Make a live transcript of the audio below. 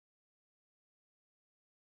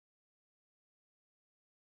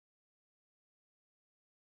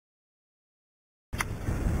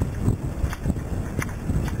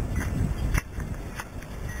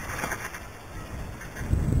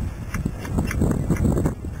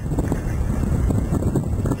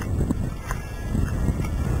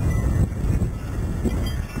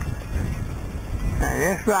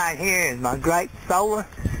This right here is my great solar.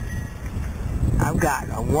 I've got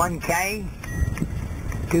a 1K,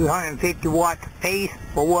 250 watts a piece,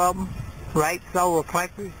 4 of them, great solar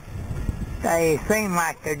collectors. They seem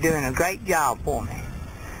like they're doing a great job for me.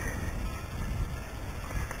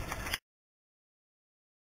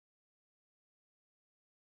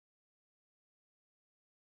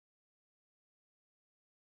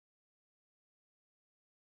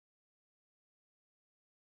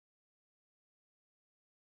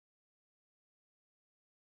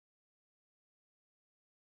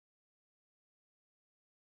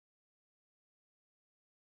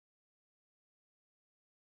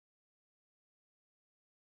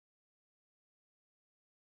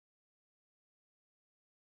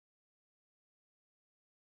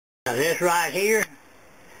 Now this right here,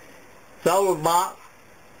 solar box,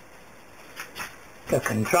 the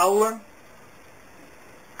controller,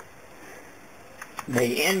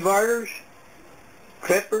 the inverters,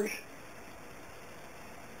 trippers,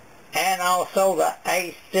 and also the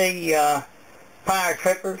AC power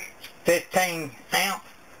trippers, 15 amp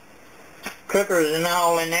trippers and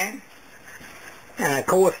all in there. And of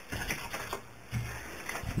course,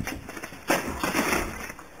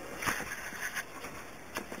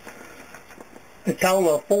 a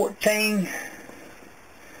total of 14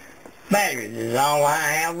 batteries is all I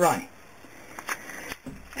have running.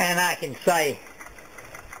 And I can say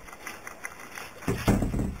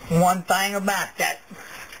one thing about that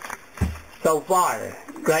so far,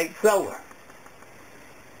 great solar.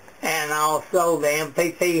 And also the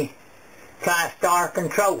MPP TriStar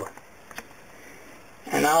controller.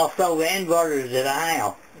 And also the inverters that I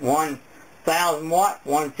have. One 1,000 watt,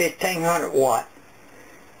 one 1,500 watt.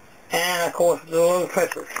 And of course the little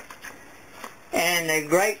trippers. And the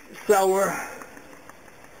great solar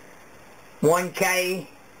 1K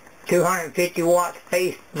 250 watts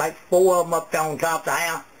piece, make 4 of them up on top of the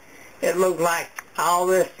house. It looks like all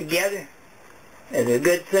this together is a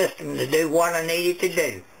good system to do what I need it to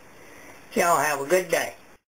do. Y'all have a good day.